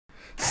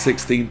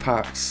16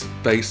 packs,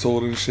 base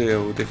sword and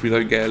shield. If we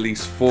don't get at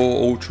least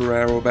 4 ultra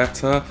rare or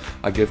better,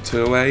 I give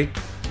 2 away.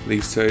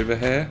 These 2 over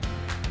here.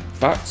 In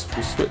fact,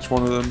 we'll switch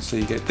one of them so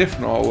you get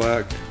different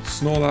artwork,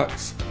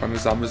 Snorlax and a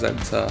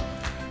Zamazenta.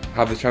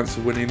 Have the chance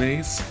of winning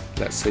these.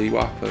 Let's see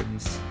what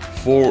happens.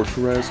 4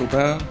 ultra rares or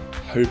better.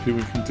 Hoping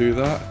we can do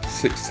that.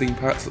 16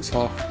 packs, that's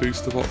half a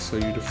booster box, so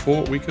you'd have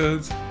thought we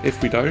could.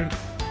 If we don't,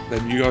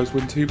 then you guys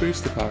win 2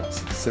 booster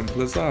packs.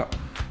 Simple as that.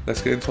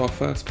 Let's get into our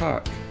first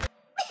pack.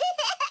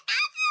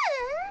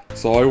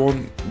 So I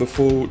want the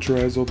 4 ultra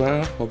rares or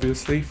better,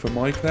 obviously, for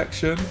my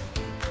collection.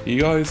 You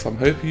guys, I'm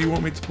hoping you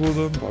want me to pull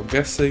them, but I'm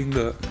guessing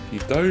that you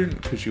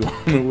don't, because you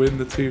want to win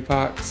the 2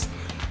 packs.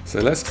 So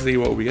let's see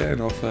what we get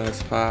in our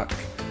first pack.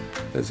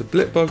 There's a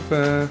Blipbug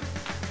there,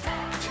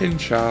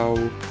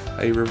 Chinchou,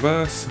 a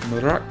reverse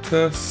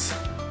Maractus,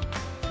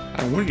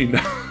 and wouldn't you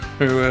know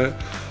it,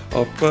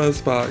 our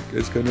first pack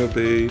is going to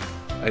be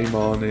a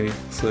Marnie.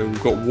 So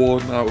we've got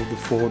 1 out of the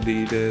 4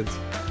 needed.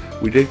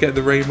 We did get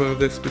the rainbow of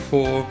this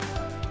before,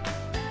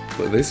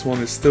 but this one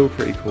is still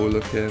pretty cool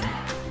looking.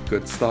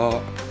 Good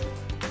start.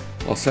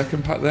 Our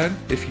second pack then,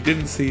 if you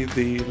didn't see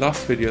the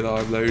last video that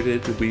I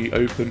uploaded, we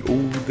opened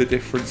all the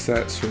different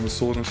sets from the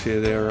Sword and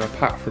Shield era, a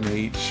pack from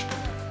each.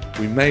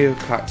 We may have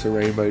packed a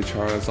Rainbow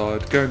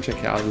Charizard, go and check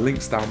it out, the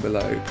link's down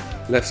below.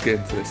 Let's get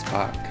into this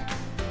pack.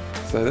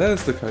 So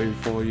there's the code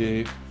for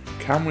you.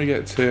 Can we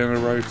get 2 in a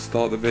row to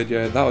start the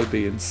video? That would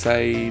be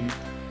insane.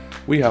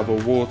 We have a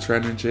Water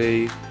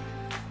Energy.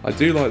 I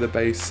do like the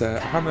base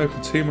set. I haven't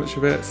opened too much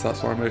of it, so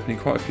that's why I'm opening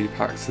quite a few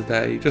packs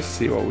today, just to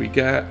see what we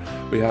get.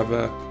 We have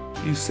a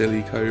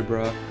Silly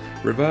Cobra,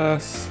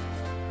 reverse,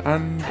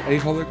 and a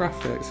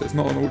holographic, so it's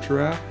not an ultra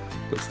rare,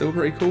 but still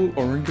pretty cool,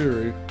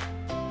 Oranguru.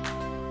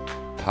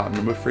 Pack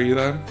number 3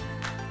 then.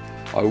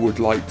 I would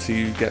like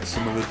to get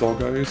some of the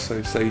doggos,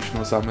 so Station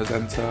or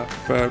Zamazenta,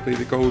 preferably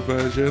the gold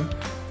version.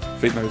 I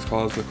think those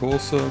cards look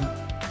awesome.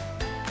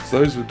 So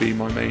those would be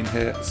my main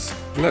hits.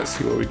 Let's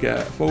see what we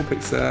get. Full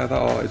picks there, that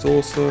art is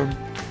awesome.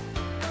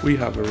 We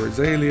have a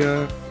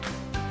Rosalia,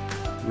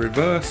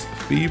 reverse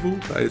Feeble,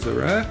 that is a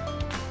rare,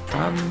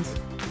 and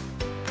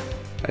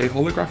a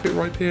holographic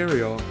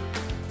Rhyperior.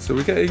 So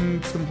we're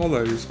getting some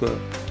holos, but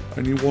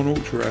only 1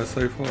 ultra rare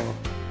so far.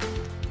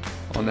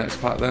 Our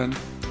next pack then,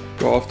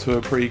 got off to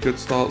a pretty good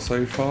start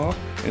so far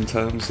in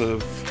terms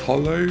of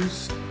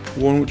holos.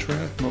 1 ultra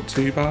rare, not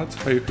too bad,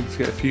 hoping to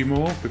get a few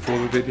more before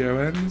the video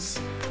ends.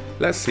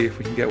 Let's see if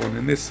we can get one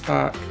in this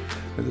pack.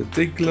 There's a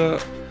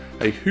Diglett,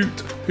 a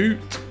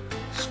Hoot,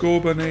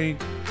 Scorbunny,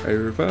 a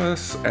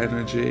reverse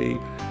Energy,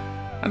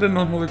 and a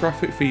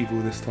non-holographic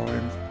Feeble this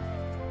time.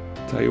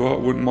 Tell you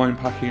what, wouldn't mind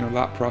packing a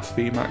Lapras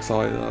VMAX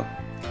either.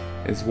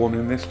 Is 1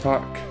 in this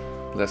pack?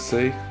 Let's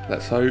see,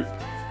 let's hope.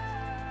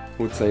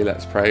 Would say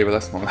let's pray, but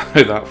let's not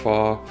go that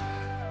far.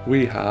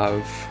 We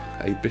have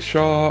a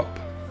Bisharp,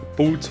 a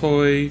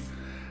Baltoy,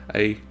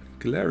 a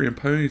Galarian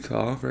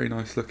Ponyta, very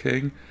nice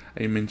looking,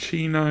 a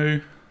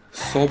Minccino,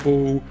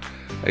 Sobble,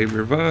 a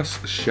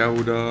reverse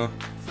Shelder,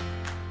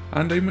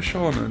 and a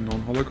Mashana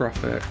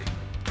non-holographic.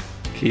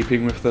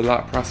 Keeping with the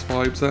Lapras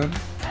vibes then.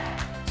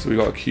 So we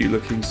got a cute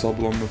looking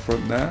Sobble on the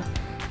front there.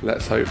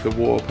 Let's hope the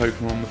water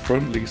Pokemon on the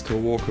front leads to a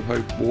water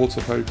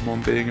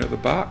Pokemon being at the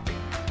back.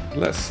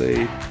 Let's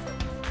see.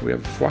 We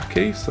have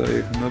Thwackey, so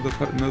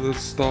another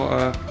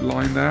starter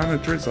line there, and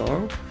a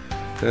Drizzile.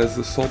 There's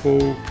the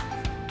Sobble,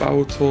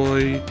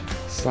 Baltoy,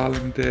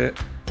 Salandit,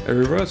 a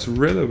reverse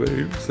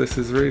Rillaboom, so this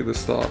is really the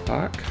starter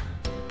pack.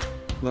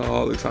 The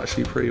art looks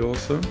actually pretty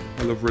awesome,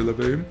 I love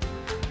Rillaboom.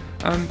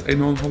 And a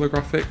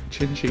non-holographic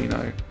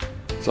Chinchino.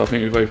 So I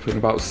think we've opened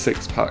about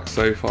 6 packs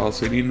so far,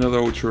 so we need another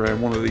ultra rare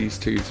and one of these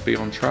 2 to be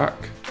on track.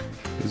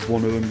 Is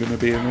one of them going to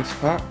be in this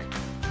pack?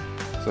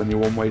 There's only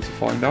one way to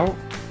find out.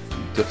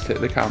 Just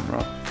hit the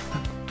camera.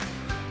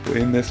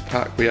 In this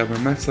pack we have a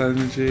Meta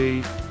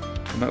Energy,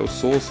 a Metal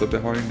Saucer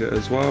behind it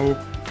as well,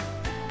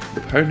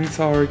 the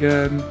Ponyta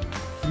again,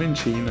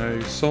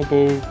 Minccino,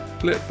 Sobble,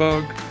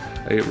 Blipbug,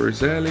 a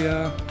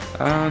Rosalia,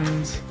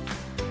 and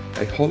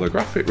a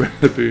holographic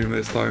Rillaboom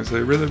this time.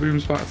 So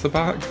Rillaboom's back to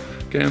back,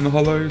 getting the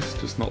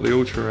holos, just not the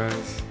ultra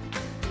rares.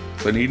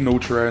 So I need an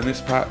ultra rare in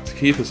this pack to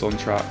keep us on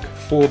track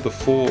for the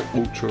 4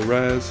 ultra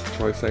rares.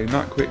 Try saying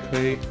that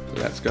quickly.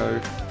 Let's go.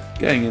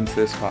 Getting into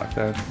this pack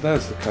then,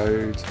 there's the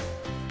code.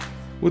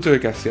 We'll do a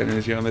Guess the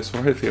Energy on this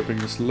one, hopefully it'll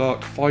bring us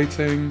luck.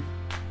 Fighting,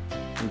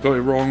 we got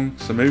it wrong,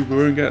 so maybe we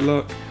won't get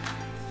luck.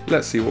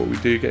 Let's see what we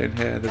do get in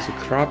here. There's a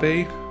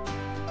Krabby,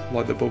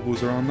 like the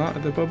bubbles around that, are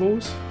the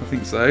bubbles? I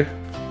think so.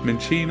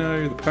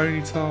 Minccino, the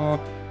Ponyta,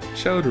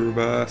 Shelder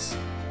reverse,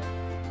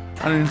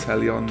 and an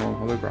Inteleon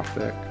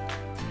non-holographic.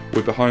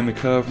 We're behind the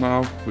curve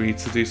now, we need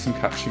to do some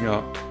catching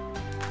up.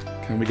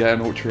 Can we get an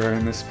ultra rare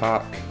in this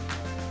pack?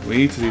 We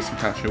need to do some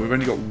catching up. We've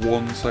only got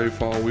 1 so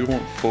far, we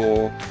want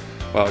 4.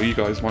 Well, you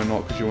guys might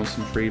not because you want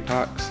some free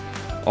packs.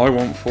 I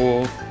want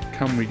 4.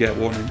 Can we get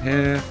 1 in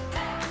here?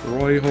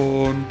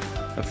 Rhyhorn,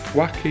 a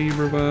Thwackey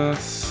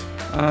reverse,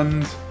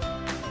 and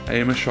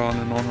a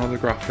Mashana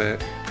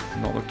non-holographic.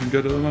 Not looking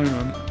good at the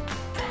moment.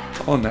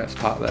 Our next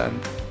pack then.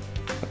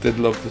 A Did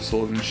love the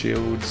Sword and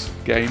Shields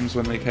games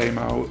when they came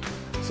out,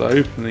 so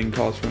opening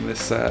cards from this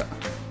set,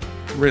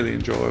 really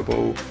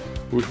enjoyable.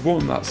 We've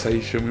won that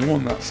Seishin, we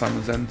won that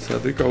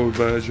Samazenta, the gold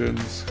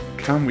versions.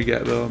 Can we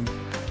get them?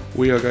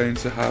 We are going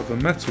to have a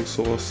Metal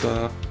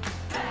Saucer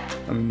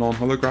and a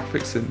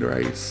non-holographic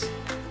Cinderace.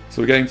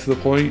 So we're getting to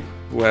the point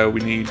where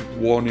we need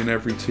one in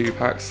every 2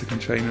 packs to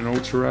contain an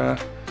ultra rare.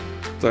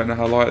 Don't know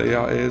how likely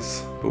that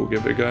is, but we'll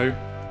give it a go.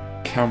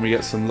 Can we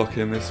get some luck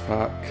in this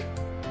pack?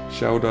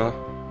 Shelder,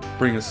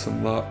 bring us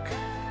some luck.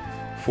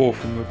 4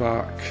 from the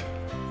back.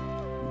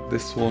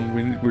 This one,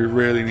 we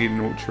really need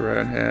an ultra rare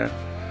in here,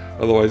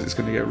 otherwise it's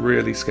going to get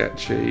really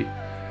sketchy.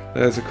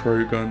 There's a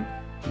Krogan,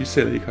 you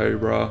silly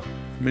Cobra,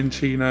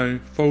 Minchino,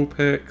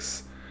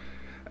 Vulpix,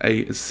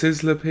 a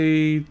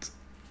Sizzlipede.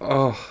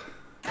 Oh,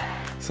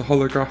 it's a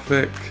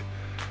holographic,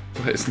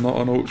 but it's not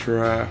an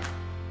ultra rare.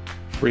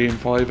 3 and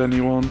 5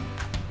 anyone?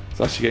 It's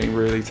actually getting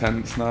really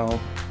tense now.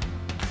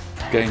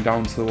 Getting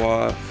down to the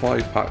wire,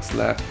 5 packs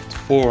left,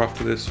 4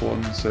 after this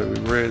one, so we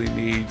really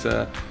need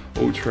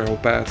ultra rare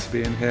bear to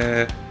be in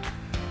here.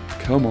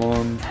 Come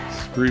on,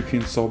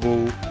 Scrooking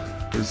Sobble,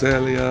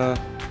 Roselia,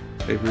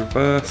 a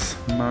reverse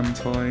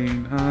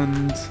Mantine,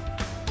 and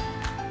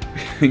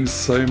getting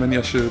so many.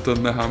 I should have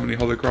done the how many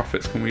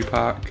holographics can we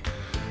pack.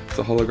 It's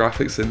a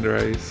holographic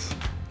Cinderace.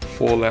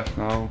 4 left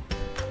now.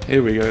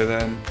 Here we go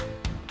then.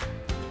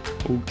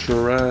 Ultra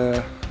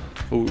rare,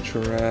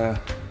 ultra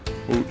rare,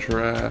 ultra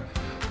rare.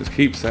 Just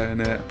keep saying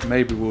it.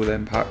 Maybe we'll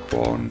then pack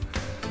one.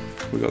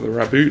 We got the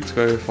Raboot to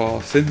go for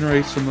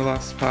Cinderace from the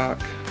last pack.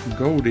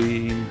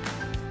 Goldeen,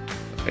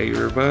 a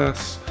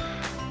reverse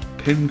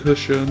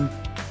Pincushion,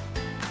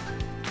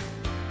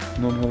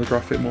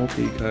 non-holographic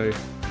Morpeko.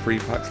 3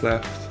 packs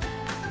left.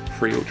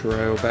 3 ultra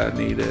rare or better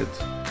needed.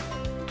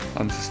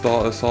 And to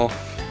start us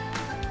off,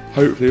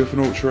 hopefully with an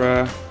ultra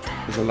rare,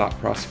 is a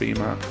Lapras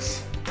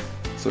VMAX.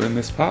 So in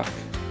this pack,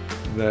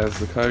 there's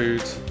the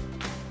code.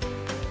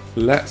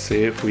 Let's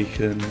see if we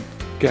can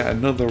get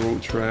another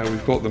ultra rare.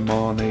 We've got the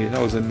Marnie,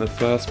 that was in the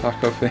first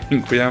pack I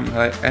think. We haven't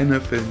had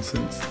anything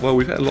since, well,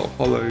 we've had a lot of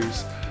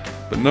holos,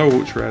 but no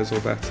ultra rares or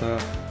better.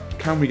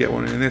 Can we get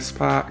one in this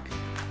pack?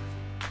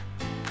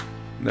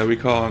 No, we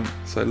can't,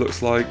 so it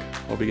looks like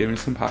I'll be giving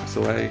some packs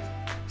away.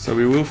 So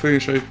we will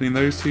finish opening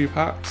those 2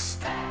 packs,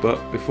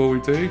 but before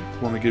we do,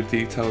 I want to give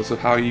details of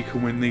how you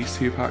can win these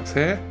 2 packs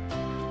here.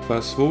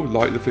 First of all,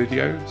 like the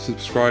video,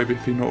 subscribe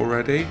if you're not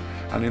already,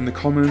 and in the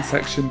comment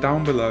section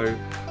down below,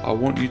 I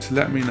want you to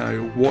let me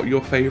know what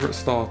your favourite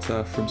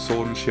starter from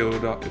Sword and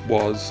Shield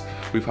was.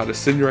 We've had a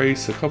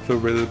Cinderace, a couple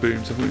of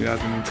Rillabooms, I think we had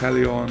an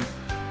Inteleon.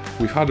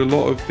 We've had a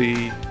lot of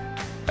the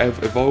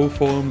Evolve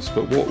forms,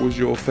 but what was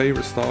your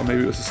favourite starter?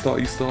 Maybe it was the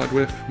starter you started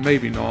with,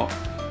 maybe not.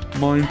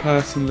 Mine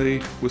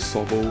personally was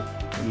Sobble.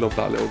 I love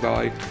that little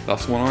guy.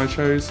 That's the one I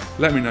chose.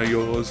 Let me know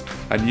yours,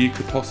 and you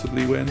could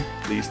possibly win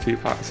these 2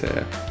 packs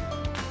here.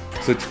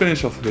 So to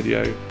finish off the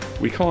video,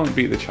 we can't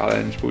beat the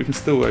challenge, but we can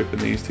still open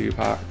these 2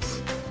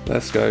 packs.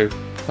 Let's go.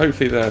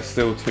 Hopefully there's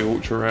still 2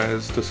 ultra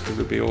rares, just because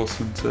it'd be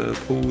awesome to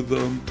pull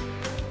them.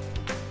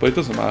 But it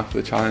doesn't matter for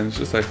the challenge,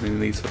 just opening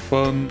these for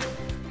fun.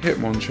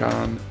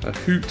 Hitmonchan, a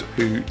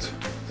Hoot.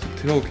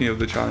 Talking of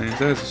the challenge,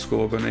 there's a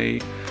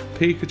Scorbunny.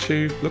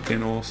 Pikachu,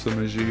 looking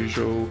awesome as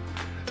usual.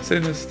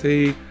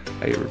 Sinistea,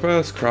 a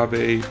reverse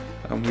Krabby,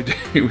 and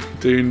we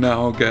do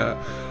now get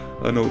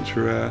an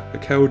ultra rare, a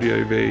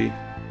Keldeo V.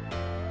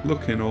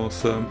 Looking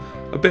awesome,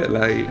 a bit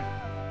late,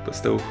 but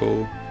still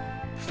cool.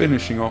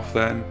 Finishing off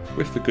then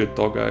with the good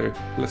doggo.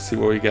 Let's see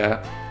what we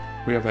get.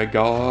 We have a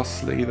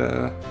Ghastly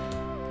there.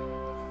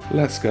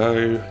 Let's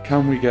go.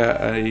 Can we get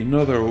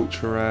another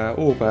ultra rare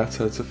or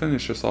better to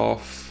finish us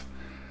off?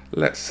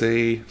 Let's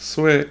see.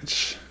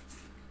 Switch.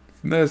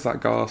 There's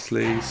that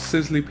Ghastly.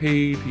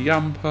 Sizzlipede,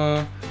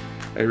 Yamper,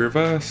 a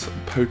reverse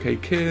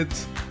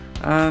Pokekid,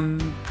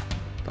 and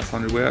that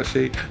sounded weird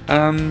actually,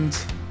 and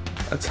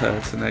a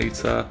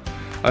Turtonator.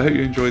 I hope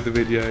you enjoyed the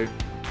video.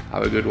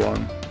 Have a good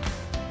one.